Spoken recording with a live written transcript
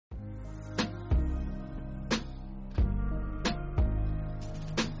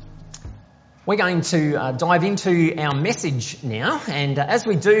We're going to dive into our message now, and as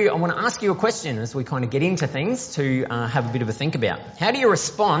we do, I want to ask you a question as we kind of get into things to have a bit of a think about. How do you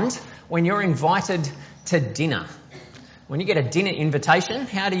respond when you're invited to dinner? When you get a dinner invitation,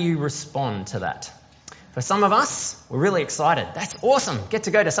 how do you respond to that? For some of us, we're really excited. That's awesome. Get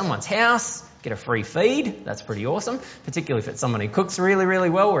to go to someone's house, get a free feed. That's pretty awesome, particularly if it's someone who cooks really, really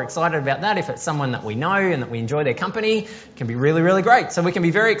well. We're excited about that. If it's someone that we know and that we enjoy their company, it can be really, really great. So we can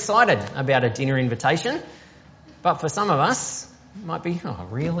be very excited about a dinner invitation. But for some of us, it might be, oh,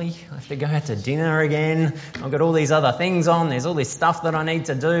 really? I have to go out to dinner again? I've got all these other things on. There's all this stuff that I need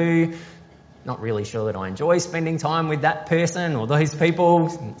to do. Not really sure that I enjoy spending time with that person or those people.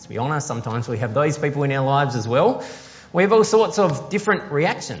 Let's be honest, sometimes we have those people in our lives as well. We have all sorts of different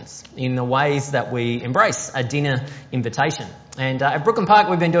reactions in the ways that we embrace a dinner invitation. And at Brooklyn Park,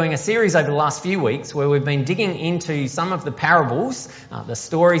 we've been doing a series over the last few weeks where we've been digging into some of the parables, the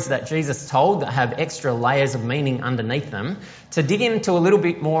stories that Jesus told that have extra layers of meaning underneath them, to dig into a little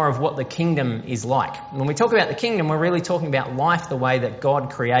bit more of what the kingdom is like. When we talk about the kingdom, we're really talking about life the way that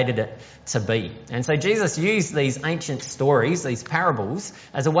God created it to be. And so Jesus used these ancient stories, these parables,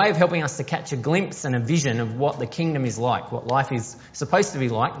 as a way of helping us to catch a glimpse and a vision of what the kingdom is like, what life is supposed to be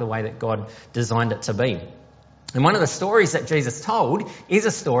like, the way that God designed it to be. And one of the stories that Jesus told is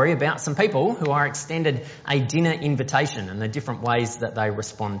a story about some people who are extended a dinner invitation and the different ways that they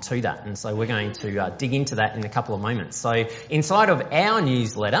respond to that. And so we're going to dig into that in a couple of moments. So inside of our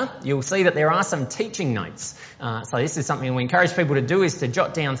newsletter, you'll see that there are some teaching notes. So this is something we encourage people to do, is to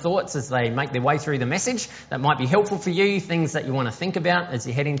jot down thoughts as they make their way through the message that might be helpful for you, things that you want to think about as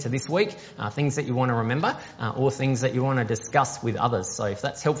you head into this week, things that you want to remember, or things that you want to discuss with others. So if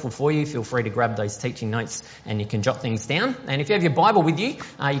that's helpful for you, feel free to grab those teaching notes and you can jot things down. And if you have your Bible with you,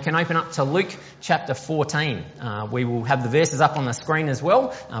 you can open up to Luke chapter 14. We will have the verses up on the screen as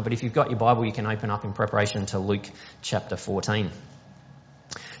well, but if you've got your Bible, you can open up in preparation to Luke chapter 14.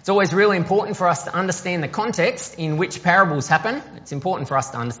 It's always really important for us to understand the context in which parables happen. It's important for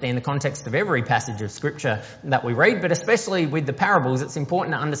us to understand the context of every passage of Scripture that we read, but especially with the parables, it's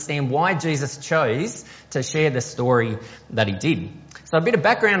important to understand why Jesus chose to share the story that he did. So a bit of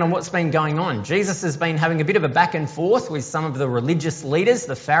background on what's been going on. Jesus has been having a bit of a back and forth with some of the religious leaders,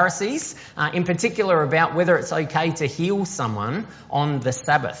 the Pharisees, in particular about whether it's okay to heal someone on the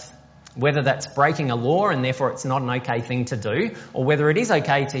Sabbath. Whether that's breaking a law and therefore it's not an okay thing to do, or whether it is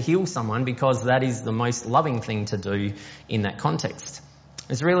okay to heal someone because that is the most loving thing to do in that context.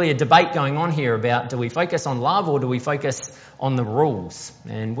 There's really a debate going on here about, do we focus on love or do we focus on the rules?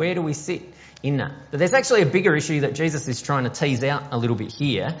 And where do we sit in that? But there's actually a bigger issue that Jesus is trying to tease out a little bit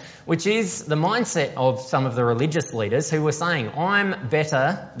here, which is the mindset of some of the religious leaders who were saying, I'm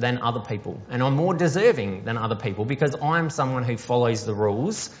better than other people and I'm more deserving than other people because I'm someone who follows the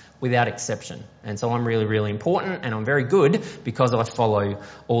rules without exception. And so I'm really, really important and I'm very good because I follow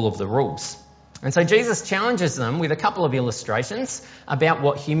all of the rules. And so Jesus challenges them with a couple of illustrations about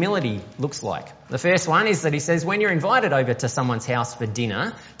what humility looks like. The first one is that he says, when you're invited over to someone's house for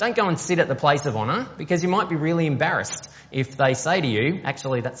dinner, don't go and sit at the place of honour because you might be really embarrassed if they say to you,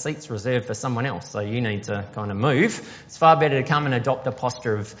 actually that seat's reserved for someone else, so you need to kind of move. It's far better to come and adopt a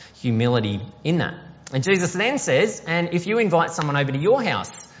posture of humility in that. And Jesus then says, and if you invite someone over to your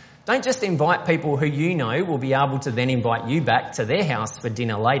house, don't just invite people who you know will be able to then invite you back to their house for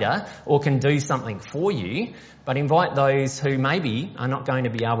dinner later or can do something for you, but invite those who maybe are not going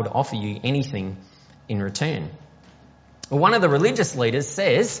to be able to offer you anything in return. Well, one of the religious leaders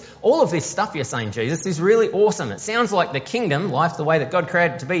says, all of this stuff you're saying, Jesus, is really awesome. It sounds like the kingdom, life the way that God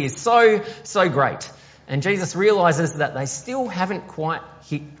created it to be, is so, so great. And Jesus realises that they still haven't quite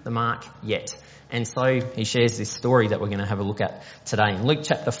hit the mark yet. And so he shares this story that we're going to have a look at today in Luke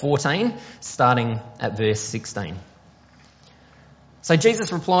chapter 14, starting at verse 16. So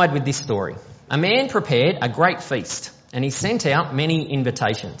Jesus replied with this story. A man prepared a great feast, and he sent out many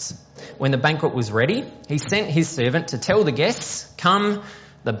invitations. When the banquet was ready, he sent his servant to tell the guests, come,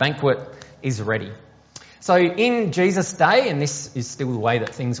 the banquet is ready. So in Jesus' day, and this is still the way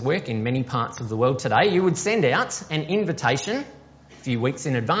that things work in many parts of the world today, you would send out an invitation a few weeks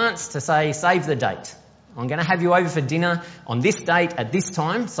in advance to say, save the date. I'm going to have you over for dinner on this date at this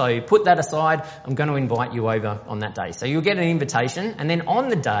time, so put that aside. I'm going to invite you over on that day. So you'll get an invitation, and then on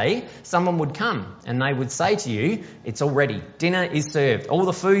the day, someone would come and they would say to you, it's all ready. Dinner is served. All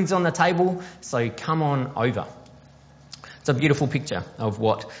the food's on the table, so come on over. It's a beautiful picture of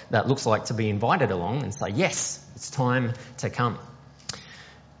what that looks like to be invited along and say, yes, it's time to come.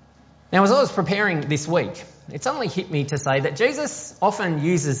 Now, as I was preparing this week, it's only hit me to say that Jesus often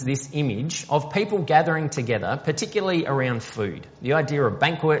uses this image of people gathering together, particularly around food. The idea of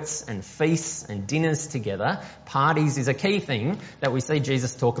banquets and feasts and dinners together, parties, is a key thing that we see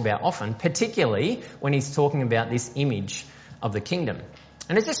Jesus talk about often, particularly when he's talking about this image of the kingdom.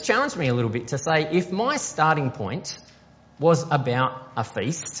 And it just challenged me a little bit to say, if my starting point was about a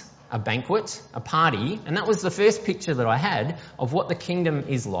feast, a banquet, a party, and that was the first picture that I had of what the kingdom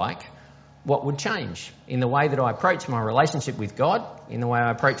is like, what would change in the way that I approach my relationship with God, in the way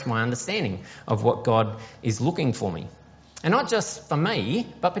I approach my understanding of what God is looking for me. And not just for me,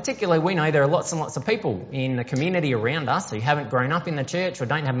 but particularly we know there are lots and lots of people in the community around us who haven't grown up in the church or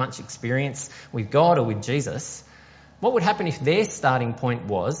don't have much experience with God or with Jesus. What would happen if their starting point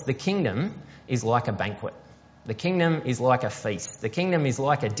was the kingdom is like a banquet? The kingdom is like a feast. The kingdom is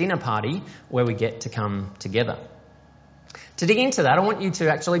like a dinner party where we get to come together. To dig into that, I want you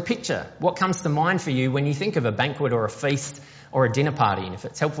to actually picture what comes to mind for you when you think of a banquet or a feast or a dinner party. And if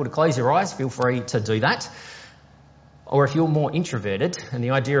it's helpful to close your eyes, feel free to do that. Or if you're more introverted and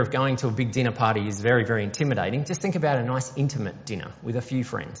the idea of going to a big dinner party is very, very intimidating, just think about a nice intimate dinner with a few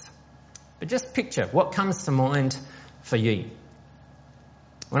friends. But just picture what comes to mind for you.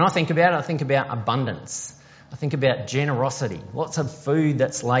 When I think about it, I think about abundance. I think about generosity, lots of food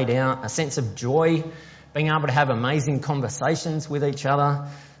that's laid out, a sense of joy, being able to have amazing conversations with each other,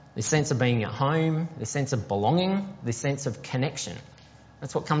 this sense of being at home, this sense of belonging, this sense of connection.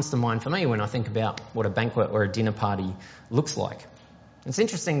 That's what comes to mind for me when I think about what a banquet or a dinner party looks like. It's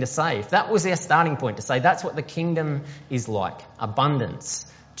interesting to say, if that was our starting point, to say that's what the kingdom is like,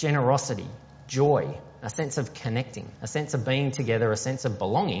 abundance, generosity, joy, a sense of connecting, a sense of being together, a sense of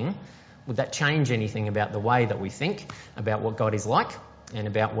belonging, would that change anything about the way that we think about what God is like and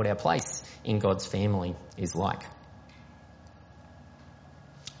about what our place in God's family is like?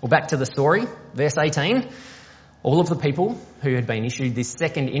 Well, back to the story, verse 18. All of the people who had been issued this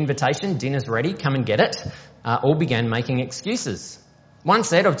second invitation, dinner's ready, come and get it, all began making excuses. One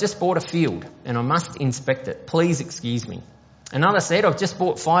said, I've just bought a field and I must inspect it. Please excuse me. Another said, I've just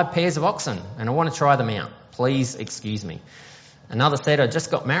bought 5 pairs of oxen and I want to try them out. Please excuse me. Another said, I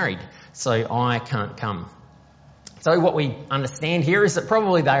just got married, so I can't come. So what we understand here is that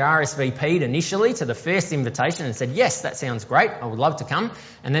probably they RSVP'd initially to the first invitation and said, yes, that sounds great, I would love to come.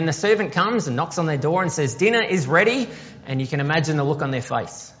 And then the servant comes and knocks on their door and says, dinner is ready. And you can imagine the look on their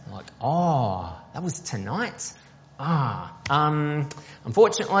face. Like, oh, that was tonight?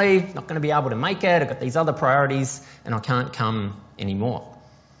 Unfortunately, not going to be able to make it. I've got these other priorities and I can't come anymore.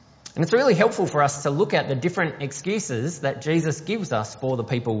 And it's really helpful for us to look at the different excuses that Jesus gives us for the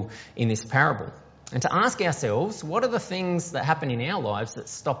people in this parable. And to ask ourselves, what are the things that happen in our lives that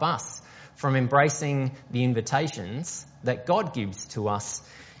stop us from embracing the invitations that God gives to us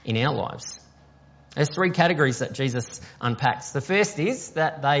in our lives? There's 3 categories that Jesus unpacks. The first is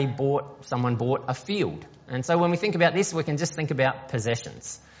that someone bought a field. And so when we think about this, we can just think about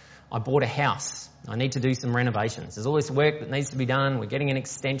possessions. I bought a house. I need to do some renovations. There's all this work that needs to be done. We're getting an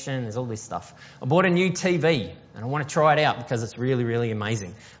extension. There's all this stuff. I bought a new TV and I want to try it out because it's really, really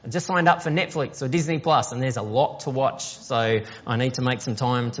amazing. I just signed up for Netflix or Disney Plus and there's a lot to watch. So I need to make some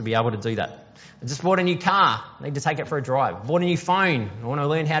time to be able to do that. I just bought a new car. I need to take it for a drive. I bought a new phone. I want to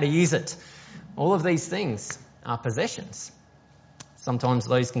learn how to use it. All of these things are possessions. Sometimes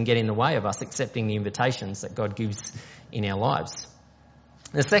those can get in the way of us accepting the invitations that God gives in our lives.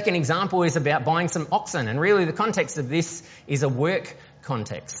 The second example is about buying some oxen, and really the context of this is a work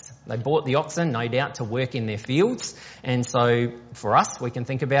context. They bought the oxen, no doubt, to work in their fields, and so for us, we can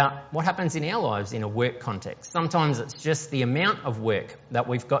think about what happens in our lives in a work context. Sometimes it's just the amount of work that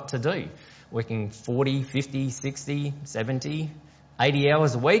we've got to do, working 40, 50, 60, 70, 80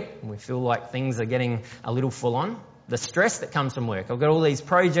 hours a week, and we feel like things are getting a little full on. The stress that comes from work. I've got all these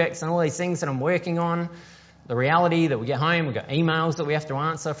projects and all these things that I'm working on. The reality that we get home, we've got emails that we have to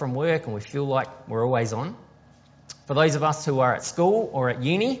answer from work and we feel like we're always on. For those of us who are at school or at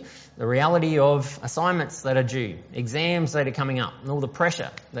uni, the reality of assignments that are due, exams that are coming up, and all the pressure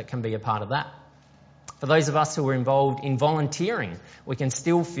that can be a part of that. For those of us who are involved in volunteering, we can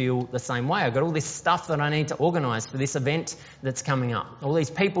still feel the same way. I've got all this stuff that I need to organise for this event that's coming up. All these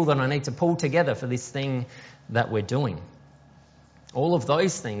people that I need to pull together for this thing that we're doing. All of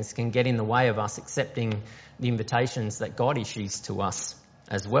those things can get in the way of us accepting the invitations that God issues to us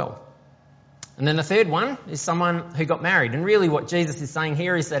as well. And then the third one is someone who got married. And really what Jesus is saying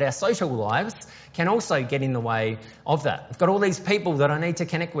here is that our social lives can also get in the way of that. I've got all these people that I need to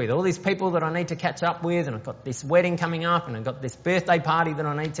connect with, all these people that I need to catch up with, and I've got this wedding coming up, and I've got this birthday party that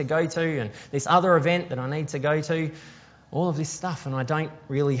I need to go to, and this other event that I need to go to. all of this stuff, and I don't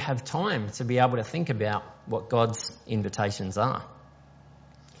really have time to be able to think about what God's invitations are.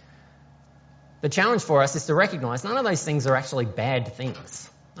 The challenge for us is to recognise none of those things are actually bad things.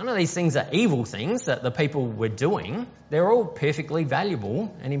 None of these things are evil things that the people were doing. They're all perfectly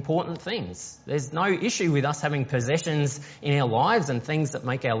valuable and important things. There's no issue with us having possessions in our lives and things that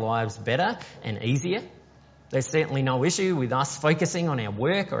make our lives better and easier. There's certainly no issue with us focusing on our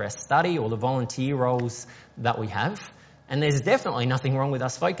work or our study or the volunteer roles that we have. And there's definitely nothing wrong with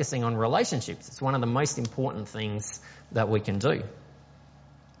us focusing on relationships. It's one of the most important things that we can do.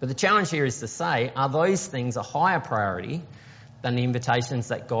 But the challenge here is to say, are those things a higher priority than the invitations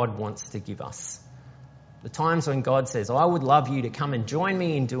that God wants to give us? The times when God says, I would love you to come and join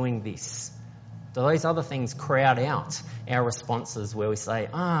me in doing this. Do those other things crowd out our responses where we say,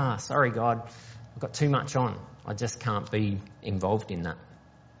 sorry God, I've got too much on. I just can't be involved in that.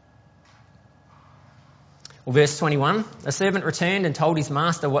 Well, verse 21, the servant returned and told his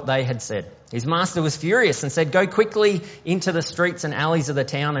master what they had said. His master was furious and said, go quickly into the streets and alleys of the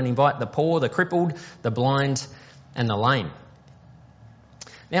town and invite the poor, the crippled, the blind and the lame.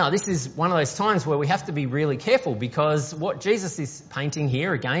 Now, this is one of those times where we have to be really careful, because what Jesus is painting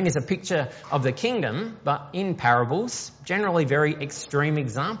here, again, is a picture of the kingdom, but in parables, generally very extreme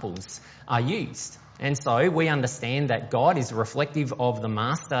examples are used. And so we understand that God is reflective of the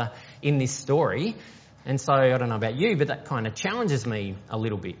master in this story. And so, I don't know about you, but that kind of challenges me a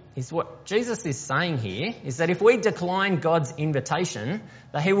little bit. Is what Jesus is saying here is that if we decline God's invitation,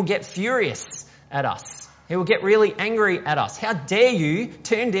 that he will get furious at us. He will get really angry at us. How dare you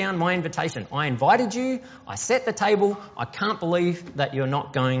turn down my invitation? I invited you, I set the table, I can't believe that you're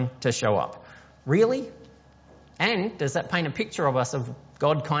not going to show up. Really? And does that paint a picture of us of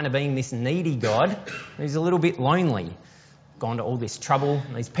God kind of being this needy God who's a little bit lonely? Gone to all this trouble,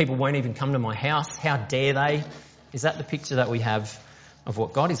 these people won't even come to my house, how dare they? Is that the picture that we have of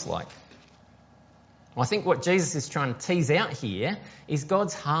what God is like? Well, I think what Jesus is trying to tease out here is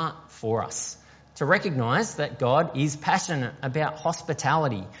God's heart for us. To recognise that God is passionate about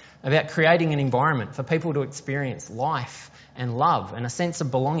hospitality, about creating an environment for people to experience life and love and a sense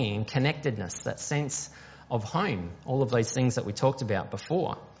of belonging and connectedness, that sense of home, all of those things that we talked about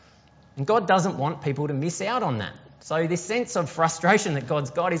before. And God doesn't want people to miss out on that. So this sense of frustration that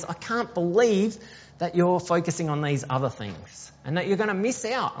God's got is, I can't believe that you're focusing on these other things and that you're going to miss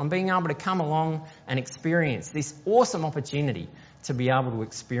out on being able to come along and experience this awesome opportunity to be able to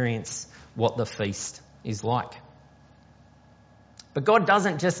experience what the feast is like. But God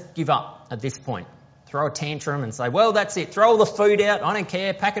doesn't just give up at this point, throw a tantrum and say, well, that's it, throw all the food out, I don't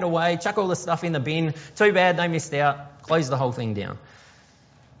care, pack it away, chuck all the stuff in the bin, too bad they missed out, close the whole thing down.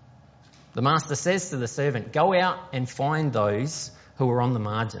 The master says to the servant, go out and find those who are on the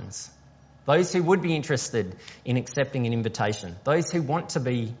margins, those who would be interested in accepting an invitation, those who want to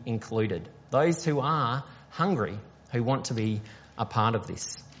be included, those who are hungry, who want to be a part of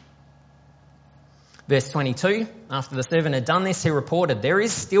this. Verse 22, after the servant had done this, he reported, there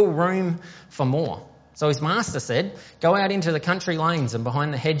is still room for more. So his master said, go out into the country lanes and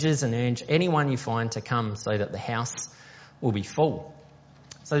behind the hedges and urge anyone you find to come so that the house will be full.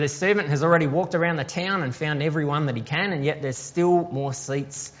 So this servant has already walked around the town and found everyone that he can, and yet there's still more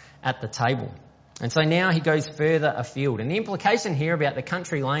seats at the table. And so now he goes further afield. And the implication here about the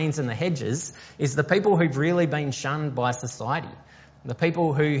country lanes and the hedges is the people who've really been shunned by society. The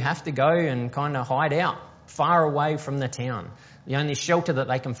people who have to go and kind of hide out far away from the town. The only shelter that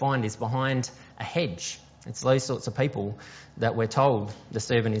they can find is behind a hedge. It's those sorts of people that we're told, the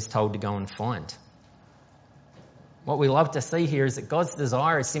servant is told to go and find. What we love to see here is that God's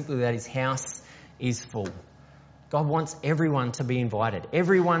desire is simply that his house is full. God wants everyone to be invited,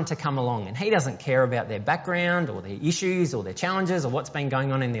 everyone to come along, and he doesn't care about their background or their issues or their challenges or what's been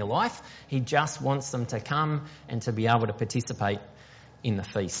going on in their life. He just wants them to come and to be able to participate in the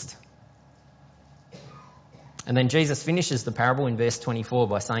feast. And then Jesus finishes the parable in verse 24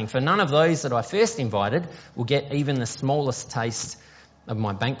 by saying, for none of those that I first invited will get even the smallest taste of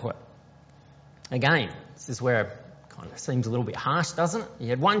my banquet. Again, this is where it kind of seems a little bit harsh, doesn't it? You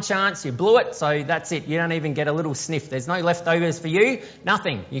had one chance, you blew it, so that's it. You don't even get a little sniff. There's no leftovers for you,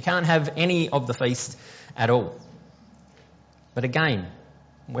 nothing. You can't have any of the feast at all. But again,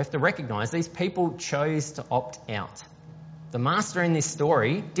 we have to recognise these people chose to opt out. The master in this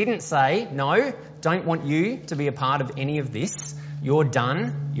story didn't say, no, don't want you to be a part of any of this. You're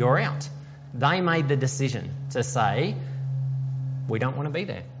done, you're out. They made the decision to say, we don't want to be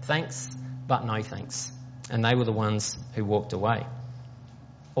there. Thanks, but no thanks. And they were the ones who walked away.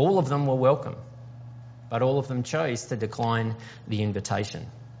 All of them were welcome, but all of them chose to decline the invitation.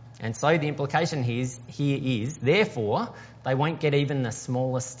 And so the implication here is, therefore, they won't get even the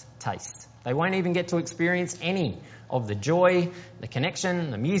smallest taste. They won't even get to experience any of the joy, the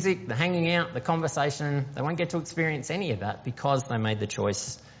connection, the music, the hanging out, the conversation. They won't get to experience any of that because they made the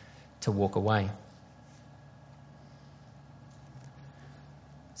choice to walk away.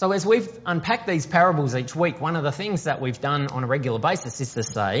 So as we've unpacked these parables each week, one of the things that we've done on a regular basis is to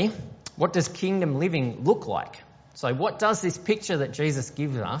say, what does kingdom living look like? So what does this picture that Jesus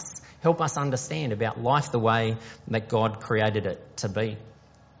gives us help us understand about life the way that God created it to be?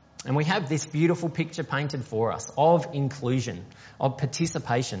 And we have this beautiful picture painted for us of inclusion, of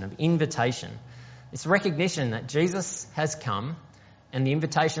participation, of invitation. It's recognition that Jesus has come and the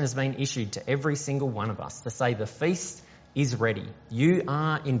invitation has been issued to every single one of us to say the feast is ready. You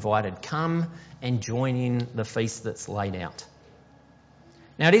are invited. Come and join in the feast that's laid out.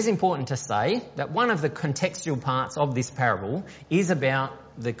 Now, it is important to say that one of the contextual parts of this parable is about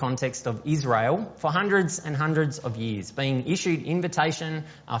the context of Israel for hundreds and hundreds of years, being issued invitation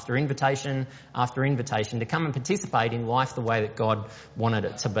after invitation after invitation to come and participate in life the way that God wanted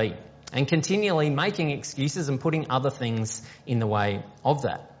it to be, and continually making excuses and putting other things in the way of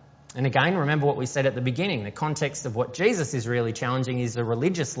that. And again, remember what we said at the beginning. The context of what Jesus is really challenging is the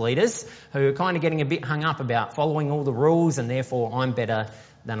religious leaders who are kind of getting a bit hung up about following all the rules and therefore I'm better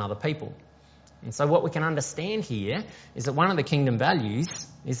than other people. And so what we can understand here is that one of the kingdom values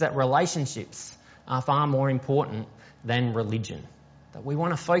is that relationships are far more important than religion. That we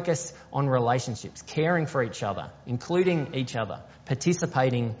want to focus on relationships, caring for each other, including each other,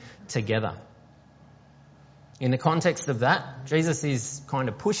 participating together. In the context of that, Jesus is kind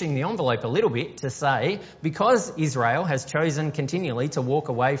of pushing the envelope a little bit to say, because Israel has chosen continually to walk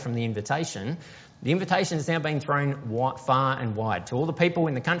away from the invitation is now being thrown far and wide to all the people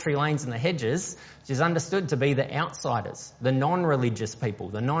in the country lanes and the hedges, which is understood to be the outsiders, the non-religious people,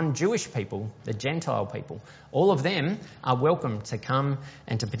 the non-Jewish people, the Gentile people. All of them are welcome to come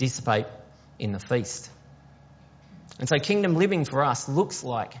and to participate in the feast. And so kingdom living for us looks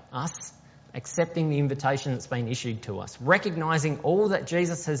like us accepting the invitation that's been issued to us, recognising all that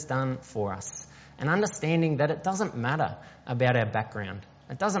Jesus has done for us, and understanding that it doesn't matter about our background.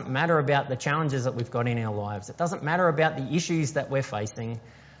 It doesn't matter about the challenges that we've got in our lives. It doesn't matter about the issues that we're facing.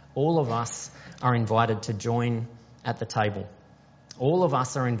 All of us are invited to join at the table. All of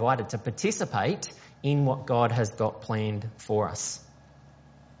us are invited to participate in what God has got planned for us.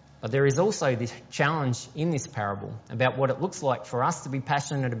 But there is also this challenge in this parable about what it looks like for us to be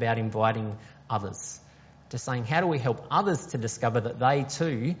passionate about inviting others, to saying how do we help others to discover that they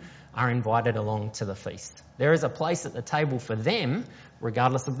too are invited along to the feast. There is a place at the table for them,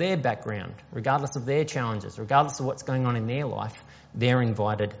 regardless of their background, regardless of their challenges, regardless of what's going on in their life, they're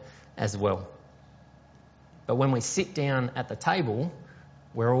invited as well. But when we sit down at the table,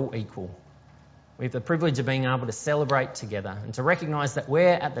 we're all equal. We have the privilege of being able to celebrate together and to recognise that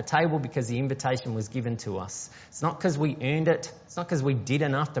we're at the table because the invitation was given to us. It's not because we earned it. It's not because we did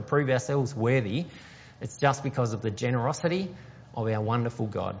enough to prove ourselves worthy. It's just because of the generosity of our wonderful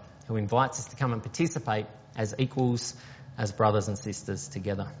God who invites us to come and participate as equals, as brothers and sisters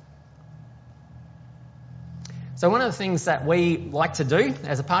together. So one of the things that we like to do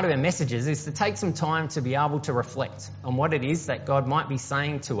as a part of our messages is to take some time to be able to reflect on what it is that God might be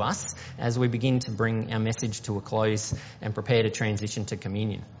saying to us as we begin to bring our message to a close and prepare to transition to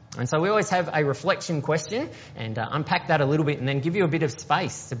communion. And so we always have a reflection question and unpack that a little bit and then give you a bit of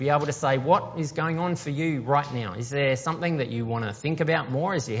space to be able to say what is going on for you right now. Is there something that you want to think about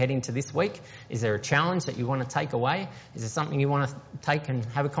more as you head into this week? Is there a challenge that you want to take away? Is there something you want to take and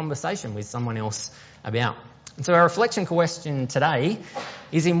have a conversation with someone else about? And so our reflection question today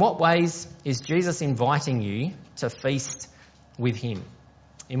is, in what ways is Jesus inviting you to feast with him?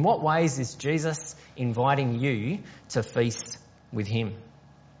 In what ways is Jesus inviting you to feast with him?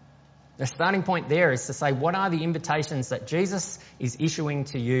 The starting point there is to say, what are the invitations that Jesus is issuing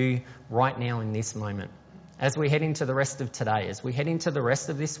to you right now in this moment? As we head into the rest of today, as we head into the rest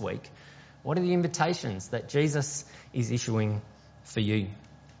of this week, what are the invitations that Jesus is issuing for you?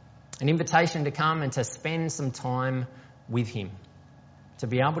 An invitation to come and to spend some time with him, to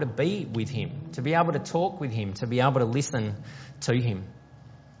be able to be with him, to be able to talk with him, to be able to listen to him.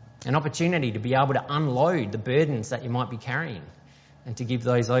 An opportunity to be able to unload the burdens that you might be carrying and to give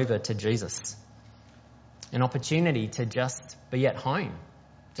those over to Jesus. An opportunity to just be at home,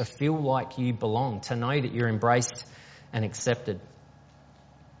 to feel like you belong, to know that you're embraced and accepted.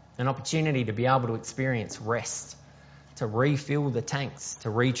 An opportunity to be able to experience rest, to refill the tanks,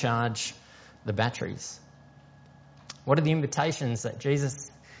 to recharge the batteries. What are the invitations that Jesus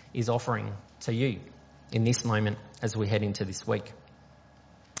is offering to you in this moment as we head into this week?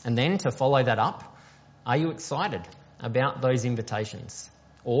 And then to follow that up, are you excited about those invitations?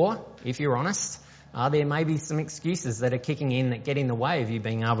 Or, if you're honest, are there maybe some excuses that are kicking in that get in the way of you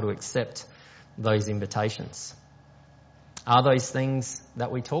being able to accept those invitations? Are those things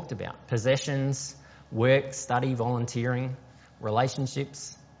that we talked about, possessions, work, study, volunteering,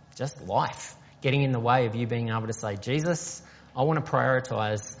 relationships, just life, getting in the way of you being able to say, Jesus, I want to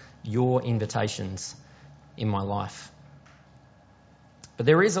prioritise your invitations in my life? But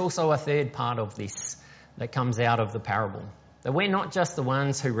there is also a third part of this that comes out of the parable. That we're not just the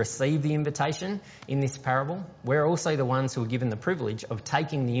ones who receive the invitation in this parable, we're also the ones who are given the privilege of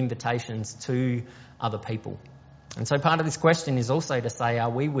taking the invitations to other people. And so part of this question is also to say, are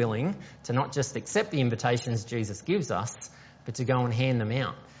we willing to not just accept the invitations Jesus gives us, but to go and hand them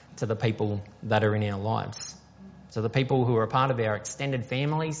out to the people that are in our lives? To the people who are a part of our extended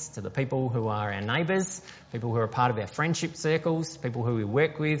families, to the people who are our neighbours, people who are a part of our friendship circles, people who we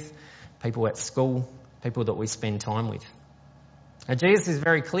work with, people at school, people that we spend time with. Now, Jesus is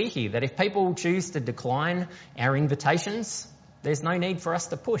very clear here that if people choose to decline our invitations, there's no need for us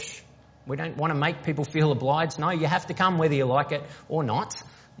to push. We don't want to make people feel obliged. No, you have to come whether you like it or not.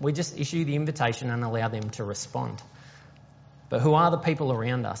 We just issue the invitation and allow them to respond. But who are the people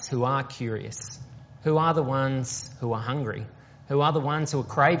around us who are curious? Who are the ones who are hungry? Who are the ones who are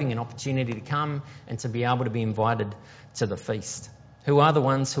craving an opportunity to come and to be able to be invited to the feast? Who are the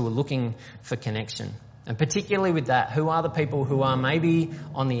ones who are looking for connection? And particularly with that, who are the people who are maybe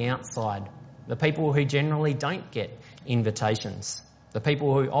on the outside? The people who generally don't get invitations. The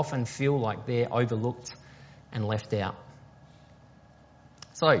people who often feel like they're overlooked and left out.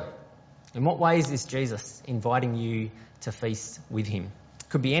 So, in what ways is Jesus inviting you to feast with him? It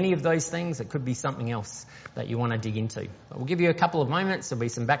could be any of those things. It could be something else that you want to dig into. But we'll give you a couple of moments. There'll be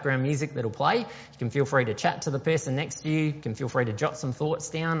some background music that'll play. You can feel free to chat to the person next to you. You can feel free to jot some thoughts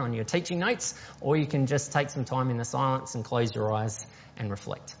down on your teaching notes, or you can just take some time in the silence and close your eyes and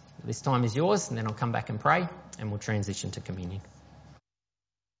reflect. This time is yours, and then I'll come back and pray, and we'll transition to communion.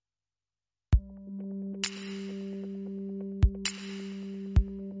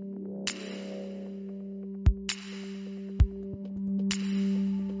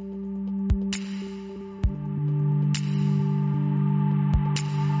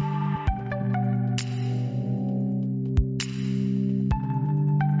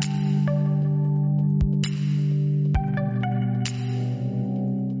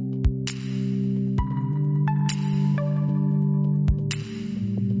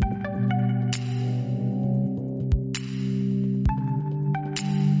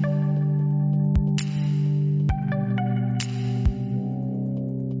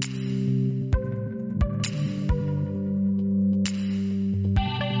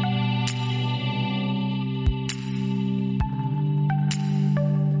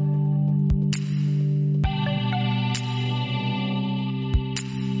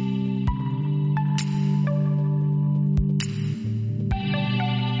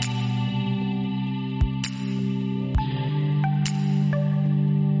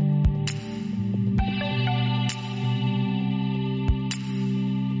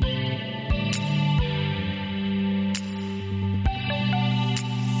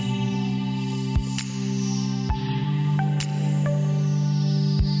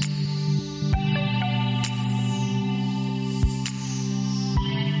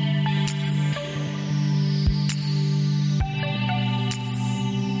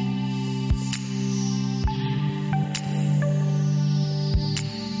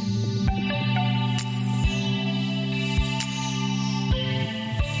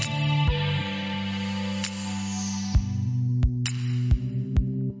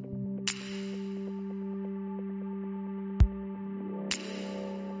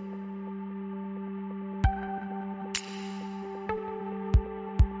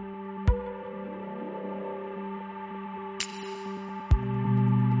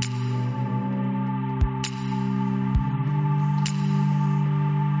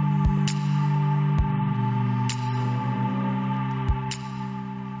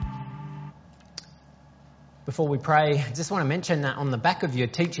 Before we pray, I just want to mention that on the back of your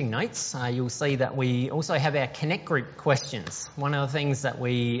teaching notes, you'll see that we also have our Connect Group questions. One of the things that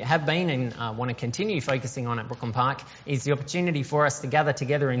we have been and want to continue focusing on at Brooklyn Park is the opportunity for us to gather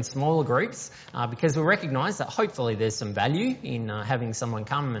together in smaller groups because we recognise that hopefully there's some value in having someone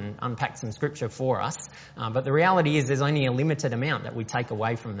come and unpack some scripture for us. But the reality is there's only a limited amount that we take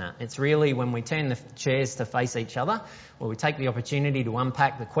away from that. It's really when we turn the chairs to face each other, where we take the opportunity to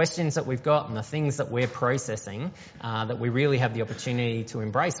unpack the questions that we've got and the things that we're processing processing, that we really have the opportunity to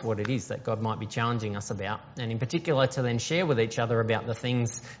embrace what it is that God might be challenging us about, and in particular to then share with each other about the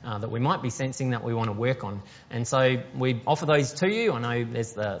things that we might be sensing that we want to work on. And so we offer those to you. I know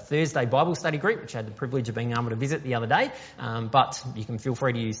there's the Thursday Bible study group, which I had the privilege of being able to visit the other day, but you can feel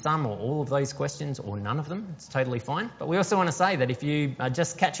free to use some or all of those questions or none of them. It's totally fine. But we also want to say that if you are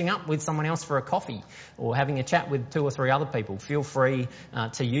just catching up with someone else for a coffee or having a chat with 2 or 3 other people, feel free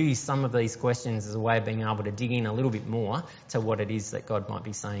to use some of these questions as a way of being able to dig in a little bit more to what it is that God might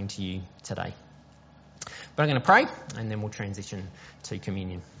be saying to you today. But I'm going to pray and then we'll transition to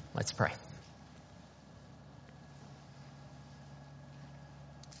communion. Let's pray.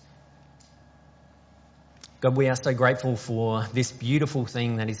 God, we are so grateful for this beautiful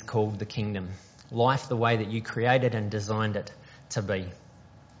thing that is called the kingdom. Life the way that you created and designed it to be.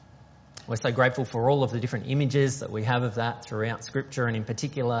 We're so grateful for all of the different images that we have of that throughout Scripture, and in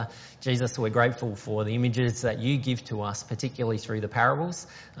particular, Jesus, we're grateful for the images that you give to us, particularly through the parables,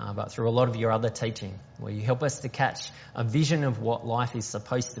 but through a lot of your other teaching, where you help us to catch a vision of what life is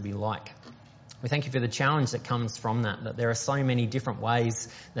supposed to be like. We thank you for the challenge that comes from that there are so many different ways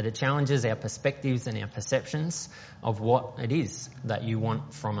that it challenges our perspectives and our perceptions of what it is that you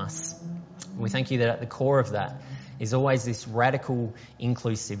want from us. We thank you that at the core of that is always this radical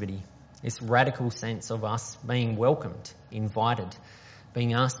inclusivity, this radical sense of us being welcomed, invited,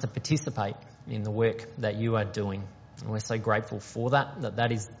 being asked to participate in the work that you are doing. And we're so grateful for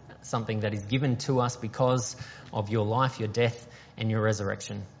that is something that is given to us because of your life, your death, and your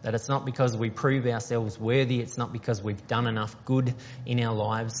resurrection. That it's not because we prove ourselves worthy, it's not because we've done enough good in our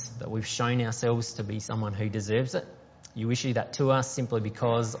lives, that we've shown ourselves to be someone who deserves it. You issue that to us simply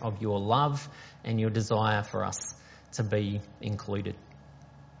because of your love and your desire for us to be included.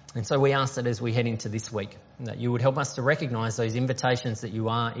 And so we ask that as we head into this week, that you would help us to recognise those invitations that you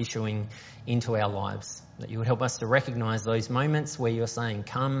are issuing into our lives, that you would help us to recognise those moments where you're saying,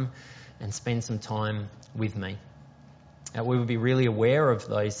 come and spend some time with me. That we would be really aware of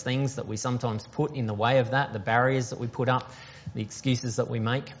those things that we sometimes put in the way of that, the barriers that we put up, the excuses that we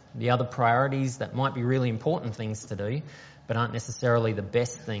make, the other priorities that might be really important things to do, but aren't necessarily the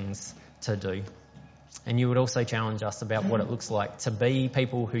best things to do. And you would also challenge us about what it looks like to be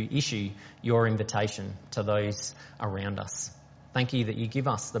people who issue your invitation to those around us. Thank you that you give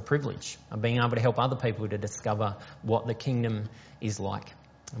us the privilege of being able to help other people to discover what the kingdom is like.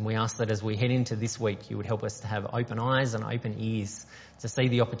 And we ask that as we head into this week, you would help us to have open eyes and open ears to see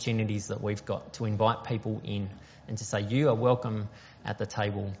the opportunities that we've got to invite people in and to say you are welcome at the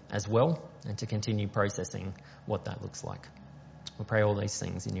table as well, and to continue processing what that looks like. We pray all these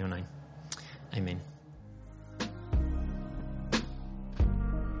things in your name. Amen.